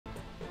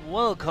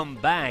Welcome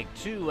back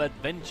to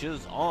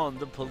Adventures on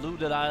the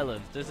Polluted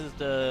Islands. This is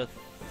the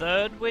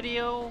third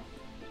video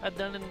I've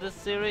done in this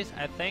series,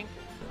 I think.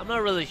 I'm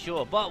not really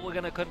sure, but we're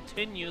gonna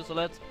continue, so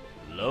let's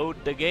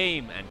load the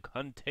game and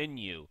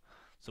continue.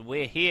 So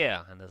we're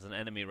here, and there's an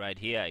enemy right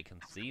here I can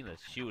see.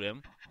 Let's shoot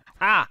him.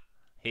 Ha!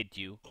 Hit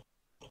you.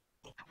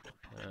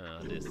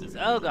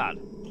 Oh god.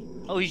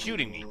 Oh, he's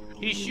shooting me.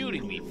 He's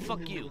shooting me.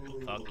 Fuck you.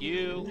 Fuck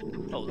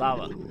you. Oh,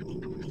 lava.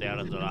 Stay out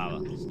of the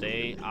lava.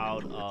 Stay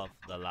out of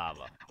the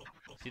lava.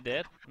 Is he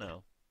dead?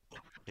 No.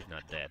 He's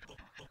not dead.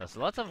 There's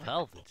lots of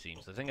health, it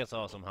seems. I think I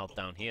saw some health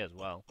down here as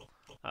well.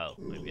 Oh,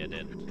 maybe I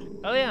didn't.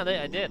 Oh yeah,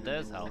 I did.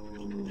 There's health.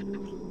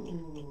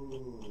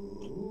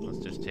 Let's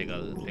just pick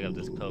up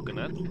this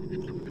coconut.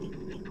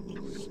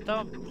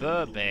 Stop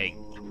burping.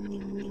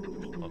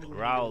 Or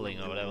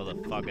growling or whatever the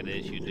fuck it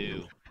is you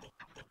do.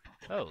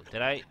 Oh,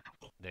 did I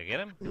get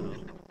him? No.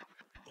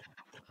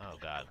 Oh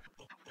god.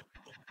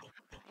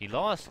 He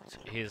lost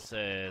his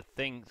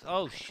things.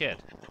 Oh shit.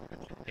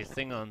 His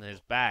thing on his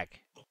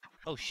back.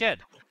 Oh shit.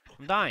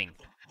 I'm dying.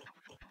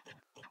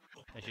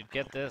 I should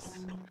get this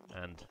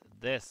and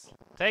this.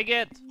 Take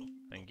it!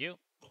 Thank you.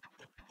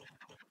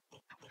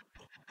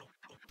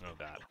 Oh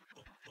god.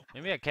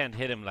 Maybe I can't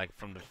hit him like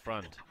from the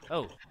front.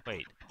 Oh,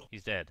 wait.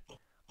 He's dead.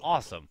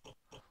 Awesome.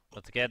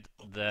 Let's get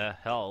the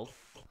health.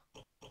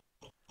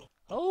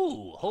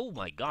 Oh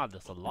my god,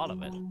 there's a lot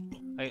of it.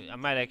 I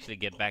might actually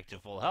get back to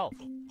full health.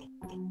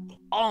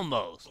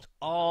 Almost.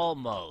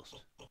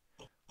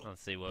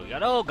 Let's see what we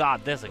got. Oh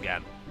god, this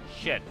again.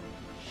 Shit.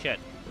 Okay.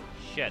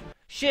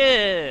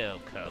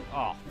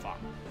 Oh, fuck.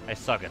 I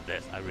suck at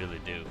this. I really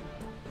do.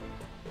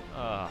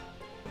 Oh,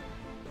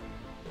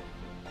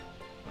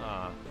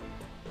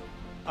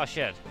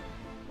 shit.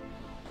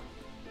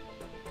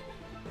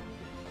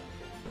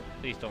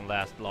 Please don't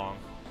last long.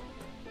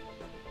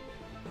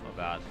 Oh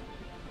god.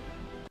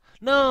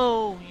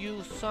 No,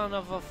 you son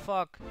of a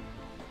fuck.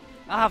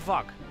 Ah,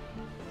 fuck.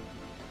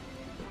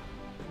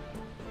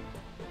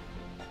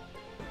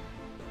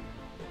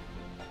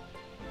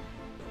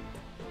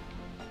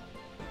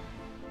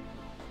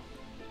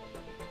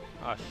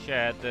 Oh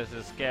shit, this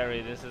is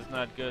scary. This is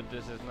not good.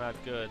 This is not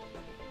good.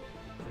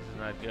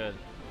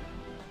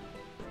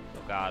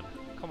 Oh god.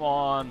 Come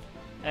on.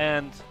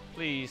 End,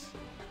 please.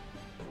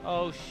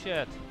 Oh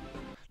shit.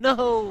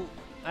 No!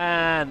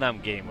 And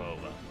I'm game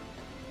over.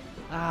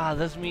 Ah,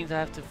 this means I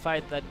have to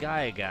fight that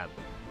guy again.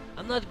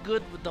 I'm not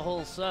good with the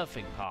whole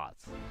surfing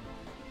parts.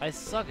 I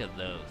suck at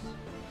those.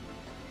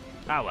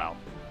 Ah well.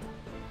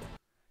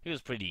 He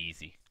was pretty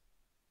easy.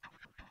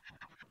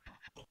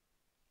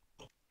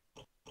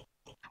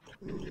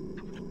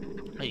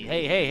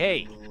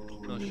 Hey!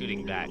 No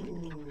shooting back.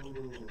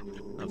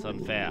 That's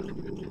unfair.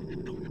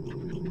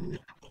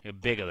 You're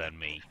bigger than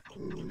me.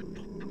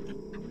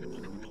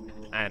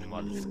 And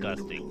more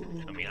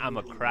disgusting. I mean, I'm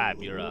a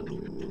crab, you're a...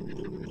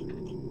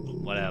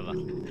 whatever.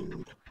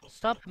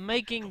 Stop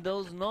making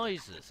those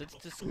noises. It's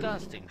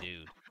disgusting,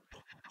 dude.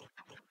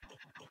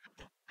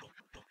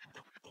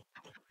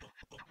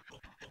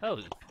 Oh,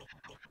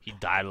 he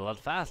died a lot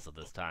faster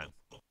this time.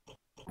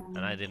 And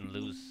I didn't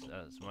lose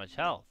as much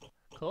health.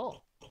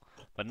 Cool.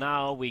 But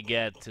now we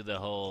get to the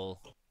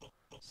whole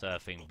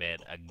surfing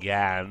bit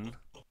again.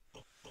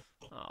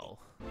 Oh.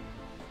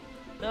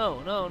 No.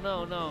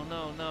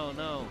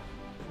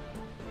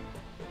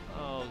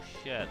 Oh,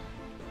 shit.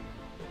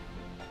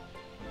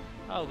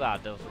 Oh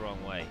god, that was the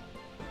wrong way.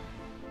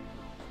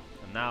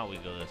 And now we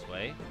go this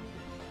way.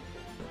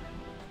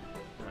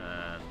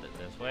 And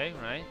this way,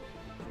 right?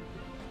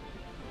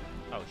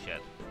 Oh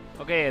shit.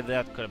 Okay,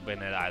 that could have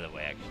been it either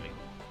way, actually.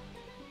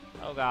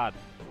 Oh god.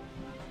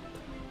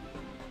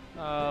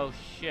 Oh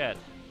shit.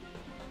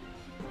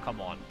 Come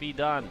on, be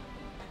done.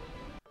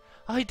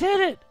 I did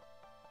it!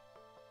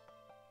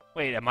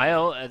 Wait, am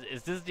I...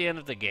 is this the end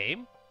of the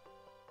game?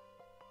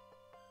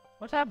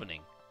 What's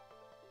happening?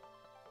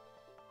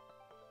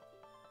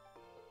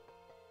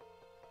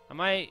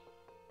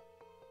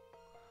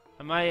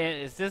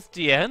 Is this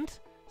the end?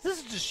 This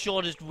is the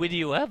shortest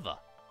video ever.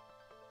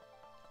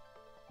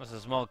 It's a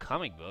small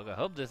comic book. I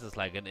hope this is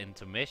like an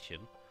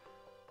intermission.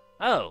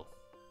 Oh.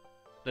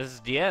 This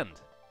is the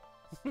end.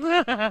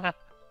 Wow.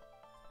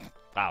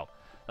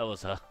 That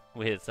was a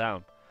weird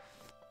sound.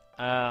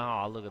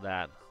 Oh, look at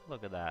that.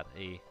 Look at that.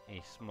 A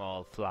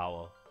small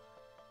flower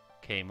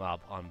came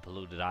up on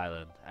Polluted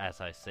Island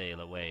as I sail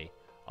away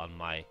on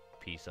my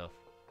piece of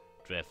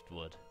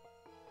driftwood.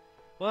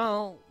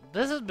 Well,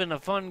 this has been a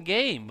fun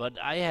game, but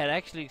I had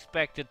actually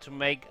expected to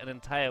make an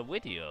entire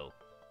video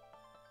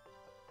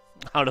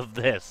out of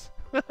this.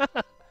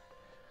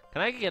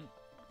 Can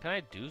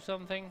I do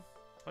something?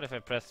 What if I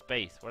press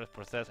space? What if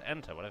I press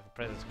enter? What if I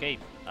press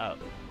escape? Oh.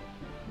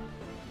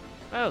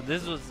 Oh,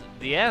 this was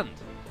the end.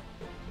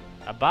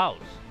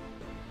 About.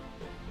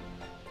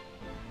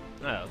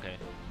 Oh, okay.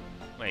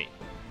 Wait.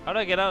 How do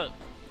I get out?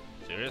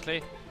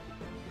 Seriously?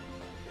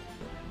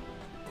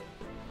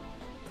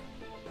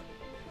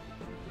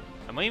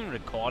 Am I even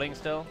recording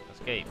still?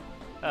 Escape.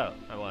 Oh,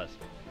 I was.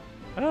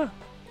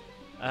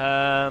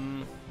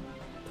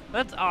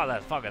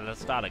 Fuck it,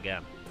 let's start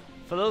again.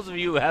 For those of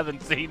you who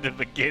haven't seen the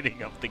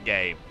beginning of the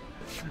game.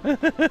 Oh,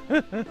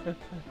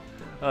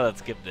 let's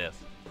skip this.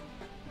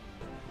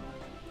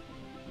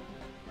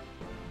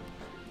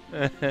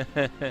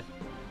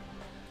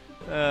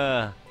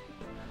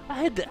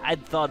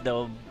 I'd thought there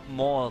were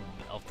more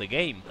of the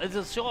game. It's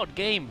a short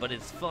game, but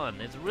it's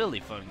fun. It's a really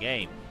fun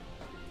game.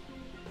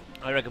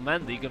 I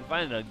recommend that you can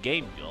find it on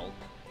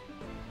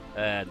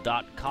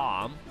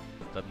GameJolt.com,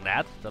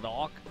 .net,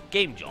 .org,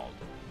 GameJolt.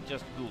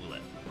 Just Google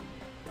it.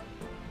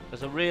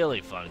 It's a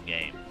really fun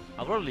game.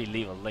 I'll probably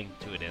leave a link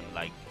to it in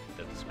like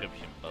the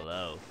description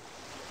below.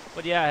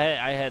 But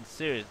yeah, I had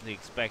seriously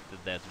expected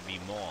there to be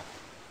more.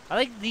 I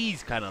like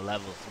these kind of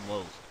levels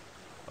most,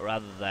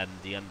 rather than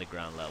the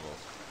underground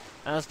levels.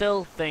 And I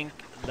still think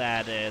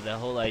that the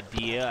whole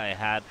idea I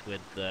had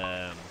with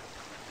the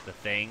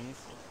things,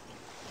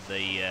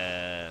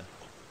 the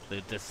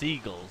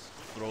seagulls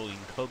throwing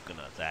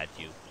coconuts at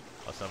you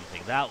or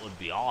something, that would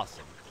be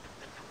awesome.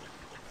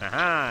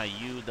 Haha,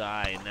 you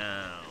die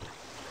now.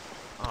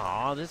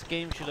 Aw, this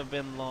game should have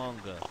been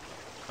longer.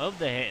 Hope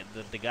that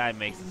the guy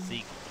makes a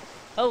sequel.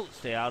 Oh,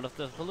 stay out of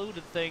the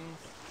polluted things.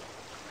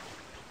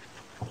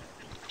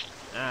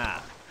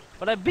 Ah,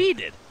 but I beat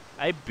it.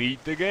 I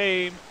beat the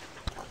game.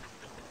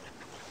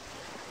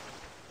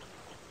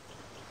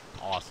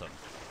 Awesome.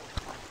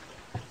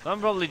 So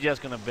I'm probably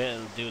just gonna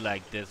do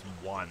like this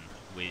one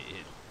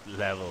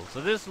level.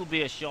 So this will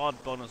be a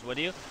short bonus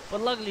video.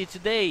 But luckily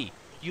today,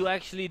 you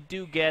actually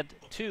do get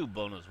 2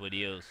 bonus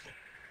videos.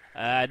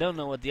 I don't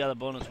know what the other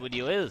bonus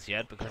video is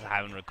yet because I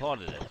haven't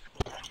recorded it.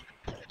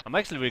 I'm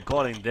actually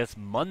recording this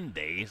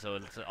Monday, so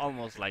it's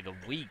almost like a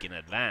week in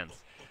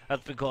advance.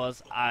 That's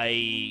because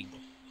I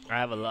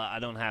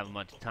don't have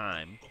much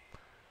time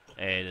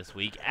this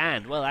week,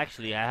 and well,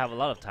 actually, I have a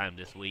lot of time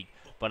this week,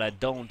 but I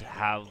don't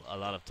have a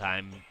lot of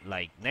time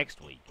like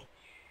next week.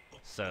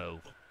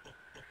 So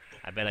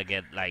I better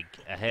get like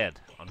ahead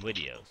on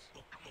videos.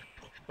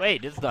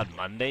 Wait, it's not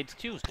Monday; it's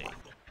Tuesday.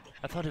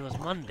 I thought it was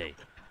Monday.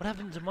 What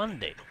happened to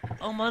Monday?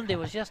 Oh, Monday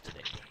was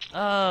yesterday.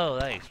 Oh,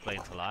 that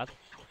explains a lot.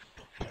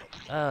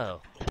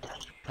 Oh.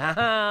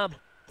 Haha!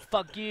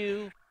 Fuck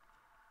you!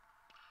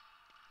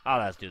 Oh,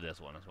 let's do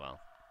this one as well.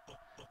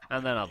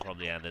 And then I'll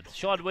probably end it.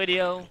 Short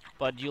video,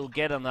 but you'll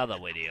get another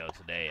video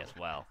today as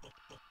well.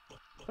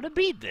 But I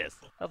beat this!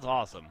 That's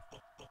awesome.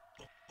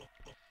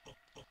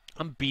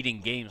 I'm beating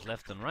games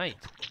left and right.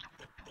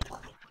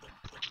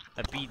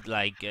 I beat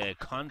like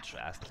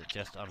Contrast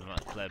just on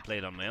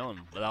played on my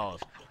own, but that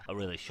was a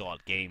really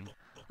short game.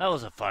 That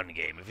was a fun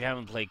game. If you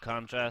haven't played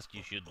Contrast,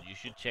 you should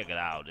check it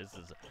out. This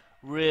is a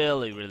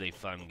really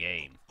fun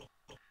game.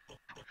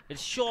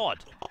 It's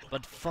short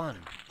but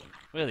fun,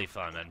 really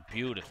fun and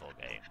beautiful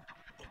game.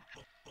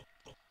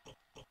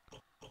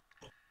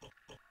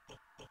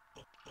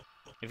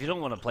 If you don't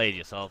want to play it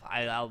yourself,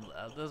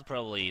 there's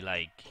probably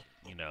like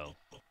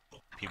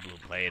people who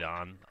play it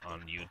on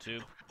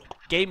YouTube.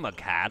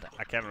 GamerCat,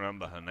 I can't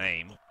remember her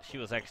name. She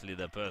was actually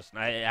the person.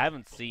 I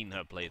haven't seen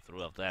her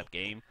playthrough of that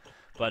game,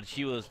 but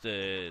she was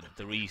the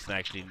reason I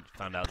actually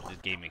found out this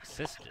game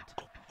existed.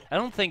 I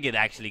don't think it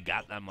actually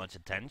got that much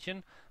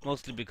attention,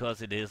 mostly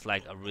because it is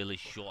like a really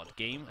short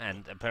game,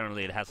 and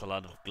apparently it has a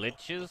lot of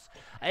glitches.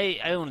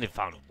 I only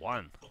found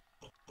one.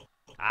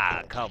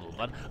 A couple,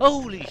 but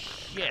holy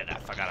shit, I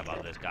forgot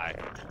about this guy.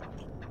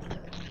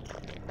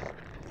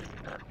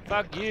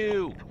 Fuck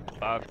you!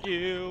 Fuck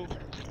you!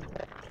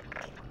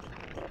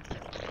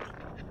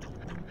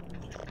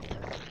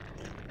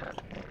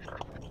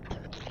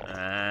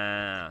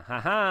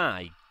 Haha!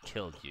 I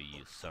killed you,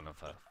 you son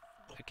of a...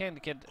 I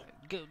can't get...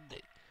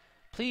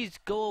 Please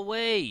go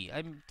away!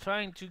 I'm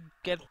trying to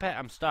get past...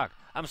 I'm stuck!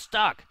 I'm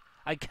stuck!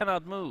 I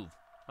cannot move!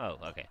 Oh,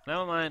 okay.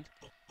 Never mind.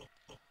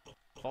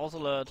 False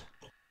alert.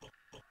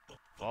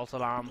 False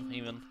alarm,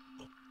 even.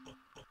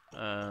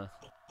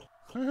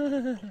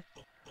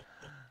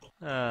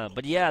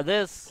 But yeah,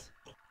 this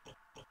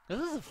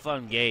is a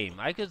fun game.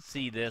 I could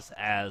see this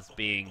as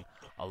being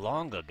a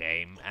longer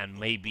game and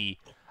maybe,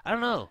 I don't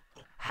know,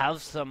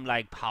 have some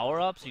like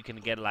power-ups. You can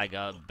get like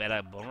a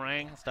better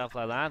boomerang, stuff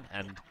like that,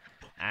 and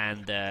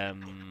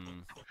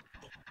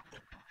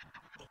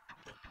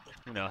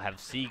have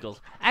seagulls.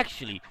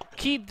 Actually,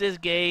 keep this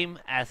game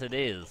as it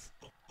is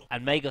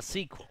and make a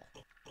sequel.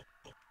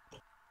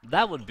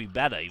 That would be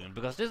better even,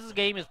 because this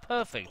game is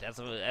perfect as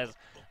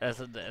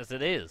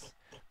it is.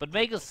 But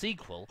make a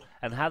sequel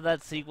and have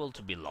that sequel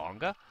to be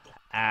longer,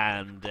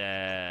 and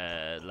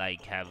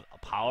like have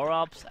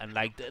power-ups and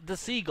like the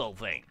seagull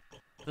thing.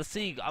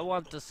 I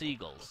want the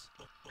seagulls.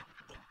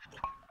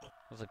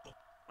 I was like,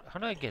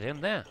 how do I get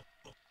in there?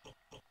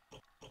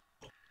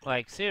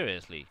 Like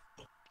seriously?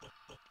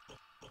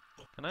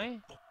 Can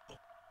I?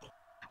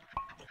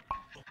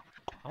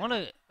 I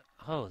wanna.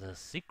 Oh, there's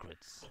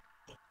secrets.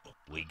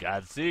 We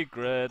got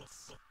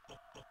secrets.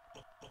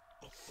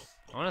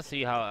 I wanna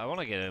see how. I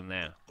wanna get in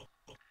there.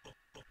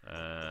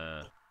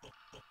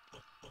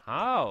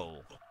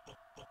 How?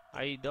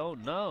 I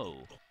don't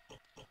know.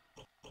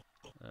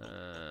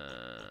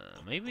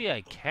 Maybe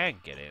I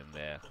can't get in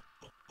there.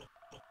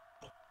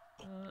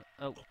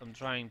 Oh, I'm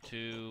trying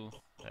to...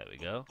 There we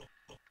go.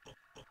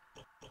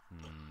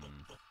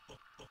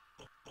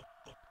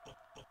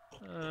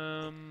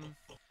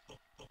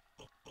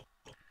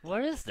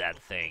 Where is that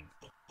thing?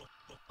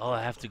 Oh,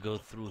 I have to go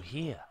through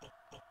here.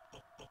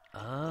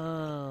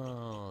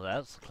 Oh,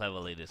 that's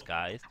cleverly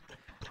disguised.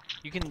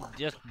 You can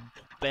just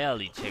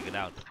barely check it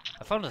out.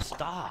 I found a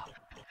star.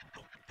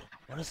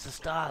 What does the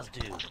stars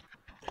do?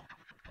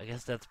 I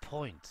guess that's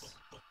points.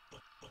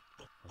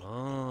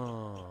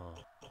 Oh.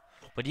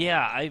 But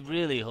yeah, I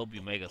really hope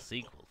you make a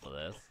sequel for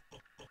this.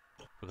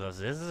 Because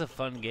this is a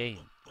fun game.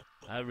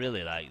 I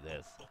really like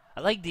this. I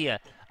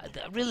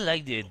really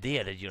like the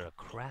idea that you're a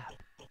crab.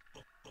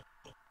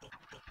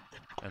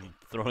 And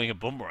throwing a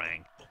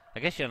boomerang. I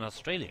guess you're an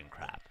Australian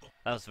crab.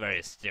 That was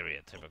very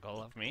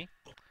stereotypical of me.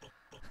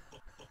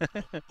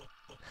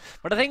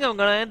 But I think I'm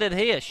gonna end it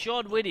here.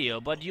 Short video,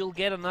 but you'll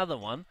get another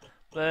one.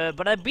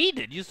 But I beat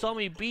it. You saw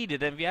me beat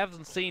it. And if you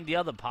haven't seen the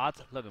other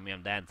parts, look at me,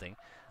 I'm dancing.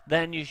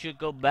 Then you should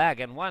go back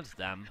and watch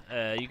them.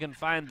 You can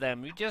find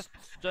them. You just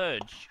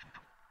search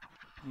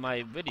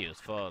my videos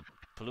for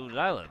Polluted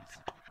Islands,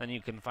 and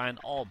you can find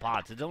all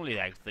parts. It's only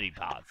like 3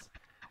 parts.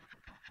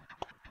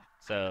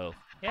 So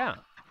yeah.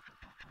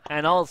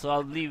 And also,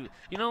 I'll leave...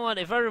 You know what?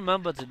 If I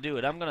remember to do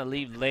it, I'm going to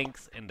leave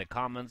links in the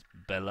comments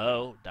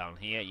below, down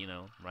here, you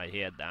know, right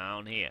here,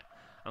 down here.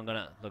 I'm going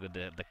to... Look at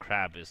the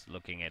crab is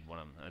looking at what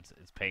I'm...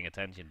 It's paying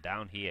attention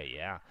down here,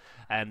 yeah.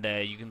 And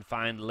you can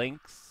find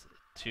links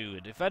to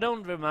it. If I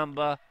don't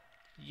remember,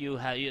 your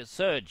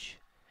search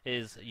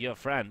is your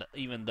friend,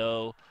 even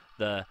though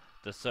the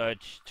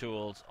search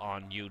tools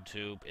on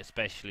YouTube,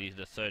 especially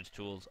the search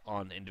tools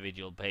on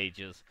individual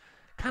pages,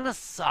 kind of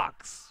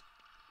sucks.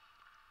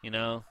 You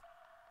know?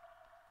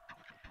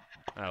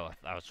 Oh,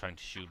 I was trying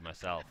to shoot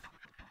myself.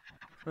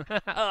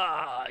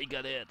 Ah, I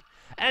got it.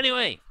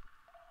 Anyway,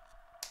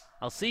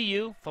 I'll see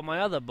you for my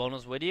other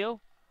bonus video.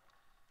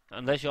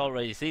 Unless you've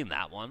already seen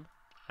that one.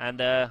 And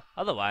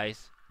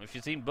otherwise, if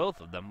you've seen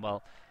both of them,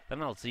 well,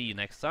 then I'll see you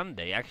next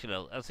Sunday.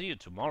 Actually, I'll see you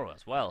tomorrow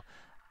as well.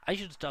 I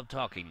should stop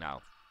talking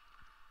now.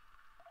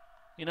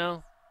 You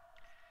know?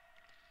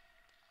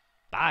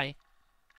 Bye.